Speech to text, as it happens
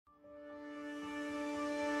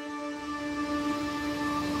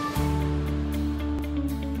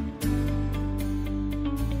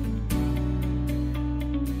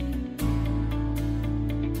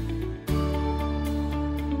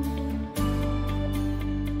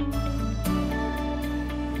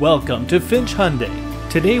Welcome to Finch Hyundai.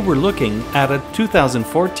 Today we're looking at a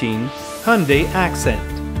 2014 Hyundai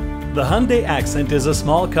Accent. The Hyundai Accent is a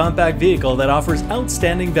small compact vehicle that offers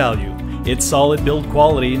outstanding value. Its solid build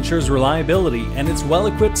quality ensures reliability, and its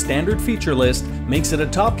well-equipped standard feature list makes it a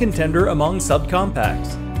top contender among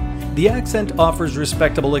subcompacts. The Accent offers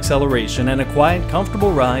respectable acceleration and a quiet,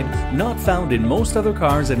 comfortable ride not found in most other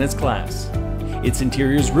cars in its class. Its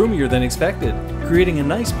interior is roomier than expected, creating a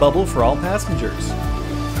nice bubble for all passengers.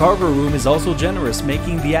 Cargo room is also generous,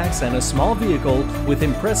 making the Accent a small vehicle with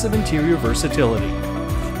impressive interior versatility.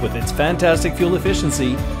 With its fantastic fuel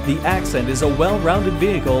efficiency, the Accent is a well-rounded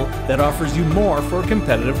vehicle that offers you more for a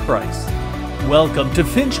competitive price. Welcome to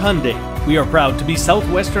Finch Hyundai. We are proud to be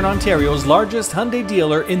Southwestern Ontario's largest Hyundai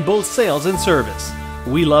dealer in both sales and service.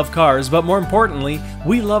 We love cars, but more importantly,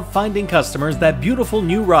 we love finding customers that beautiful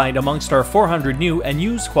new ride amongst our 400 new and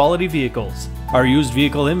used quality vehicles. Our used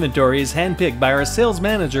vehicle inventory is handpicked by our sales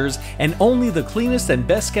managers, and only the cleanest and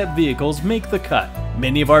best kept vehicles make the cut.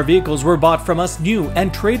 Many of our vehicles were bought from us new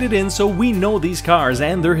and traded in, so we know these cars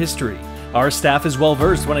and their history. Our staff is well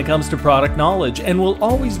versed when it comes to product knowledge and will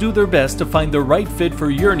always do their best to find the right fit for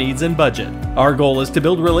your needs and budget. Our goal is to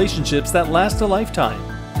build relationships that last a lifetime.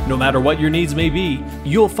 No matter what your needs may be,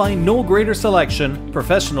 you'll find no greater selection,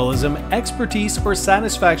 professionalism, expertise, or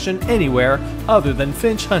satisfaction anywhere other than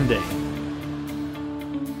Finch Hyundai.